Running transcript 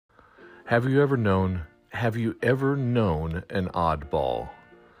Have you ever known an oddball?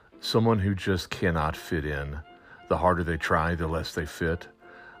 Someone who just cannot fit in. The harder they try, the less they fit.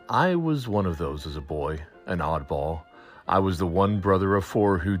 I was one of those as a boy, an oddball. I was the one brother of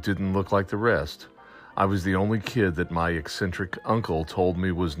four who didn't look like the rest. I was the only kid that my eccentric uncle told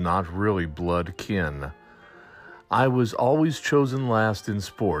me was not really blood kin. I was always chosen last in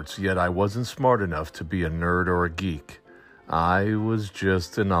sports, yet I wasn't smart enough to be a nerd or a geek. I was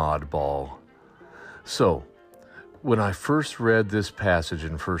just an oddball. So, when I first read this passage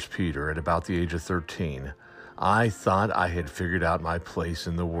in 1 Peter at about the age of 13, I thought I had figured out my place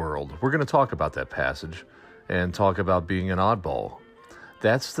in the world. We're going to talk about that passage and talk about being an oddball.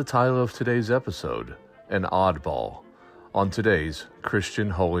 That's the title of today's episode, An Oddball, on today's Christian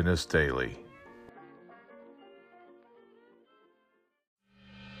Holiness Daily.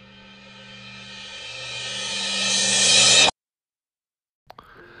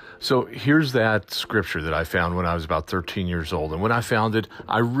 So here's that scripture that I found when I was about 13 years old. And when I found it,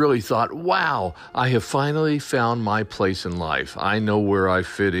 I really thought, wow, I have finally found my place in life. I know where I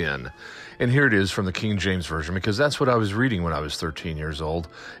fit in. And here it is from the King James Version, because that's what I was reading when I was 13 years old.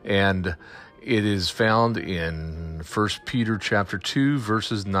 And it is found in 1 Peter chapter 2,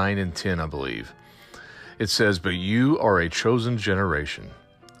 verses 9 and 10, I believe. It says, "But you are a chosen generation,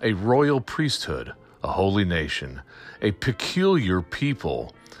 a royal priesthood, a holy nation, a peculiar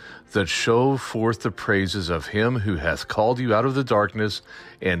people, that show forth the praises of him who hath called you out of the darkness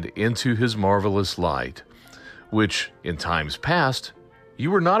and into his marvelous light, which in times past you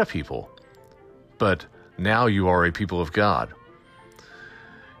were not a people, but now you are a people of God.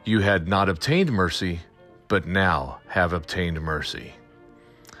 You had not obtained mercy, but now have obtained mercy."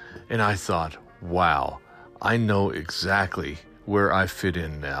 And I thought, wow, I know exactly where I fit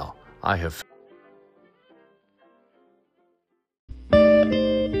in now. I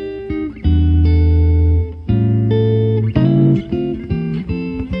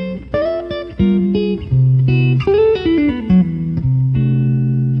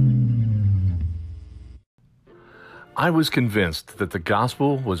was convinced that the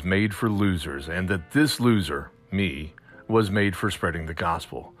gospel was made for losers and that this loser, me, was made for spreading the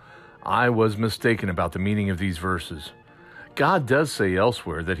gospel. I was mistaken about the meaning of these verses. God does say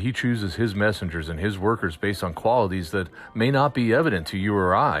elsewhere that he chooses his messengers and his workers based on qualities that may not be evident to you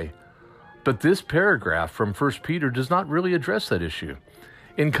or I. But this paragraph from 1 Peter does not really address that issue.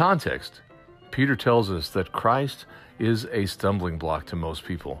 In context, Peter tells us that Christ is a stumbling block to most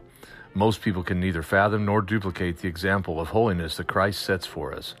people. Most people can neither fathom nor duplicate the example of holiness that Christ sets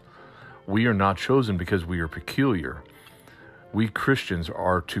for us. We are not chosen because we are peculiar. We Christians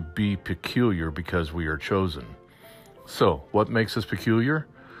are to be peculiar because we are chosen. So, what makes us peculiar?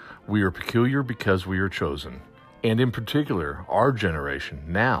 We are peculiar because we are chosen. And in particular, our generation,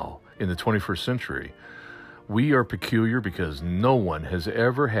 now, in the 21st century, we are peculiar because no one has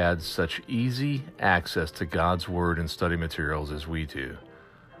ever had such easy access to God's Word and study materials as we do.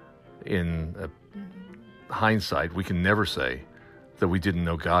 In hindsight, we can never say that we didn't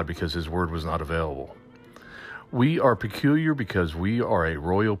know God because his word was not available. We are peculiar because we are a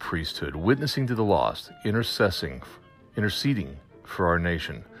royal priesthood, witnessing to the lost, interceding for our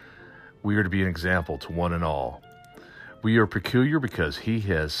nation. We are to be an example to one and all. We are peculiar because he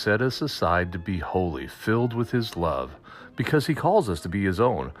has set us aside to be holy, filled with his love, because he calls us to be his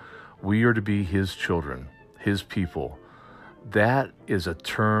own. We are to be his children, his people. That is a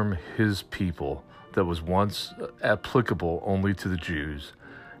term, his people, that was once applicable only to the Jews.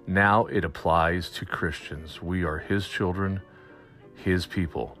 Now it applies to Christians. We are his children, his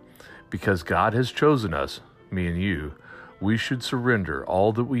people. Because God has chosen us, me and you, we should surrender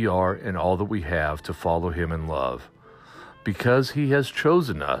all that we are and all that we have to follow him in love. Because he has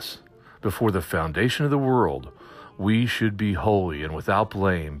chosen us before the foundation of the world, we should be holy and without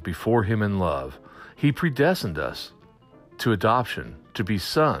blame before him in love. He predestined us to adoption, to be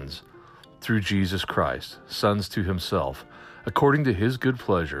sons through Jesus Christ, sons to himself, according to his good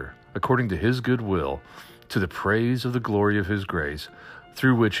pleasure, according to his good will, to the praise of the glory of his grace,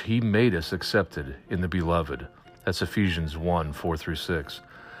 through which he made us accepted in the beloved. That's Ephesians 1, 4 through 6.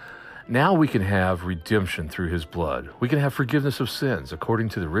 Now we can have redemption through his blood. We can have forgiveness of sins according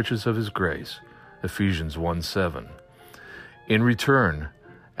to the riches of his grace. Ephesians 1, 7. In return,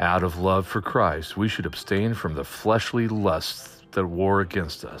 out of love for Christ, we should abstain from the fleshly lusts that war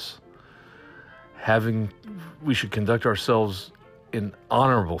against us. We should conduct ourselves in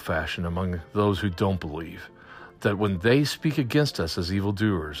honorable fashion among those who don't believe, that when they speak against us as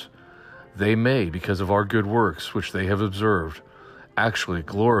evildoers, they may, because of our good works which they have observed, actually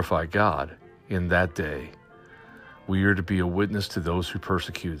glorify God in that day. We are to be a witness to those who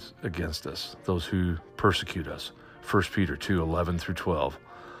persecute against us, those who persecute us. 1 Peter 2:11-12.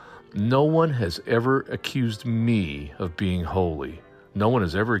 No one has ever accused me of being holy. No one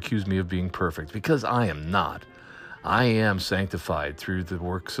has ever accused me of being perfect, because I am not. I am sanctified through the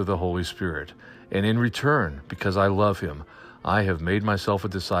works of the Holy Spirit. And in return, because I love him, I have made myself a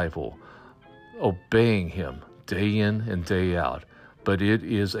disciple, obeying him day in and day out. But it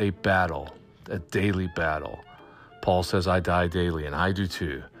is a battle, a daily battle. Paul says, I die daily, and I do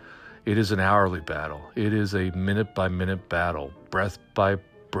too. It is an hourly battle. It is a minute-by-minute battle. Breath by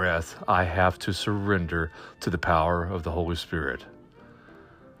breath, I have to surrender to the power of the Holy Spirit.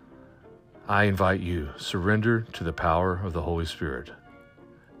 I invite you, surrender to the power of the Holy Spirit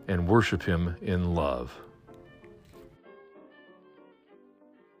and worship him in love.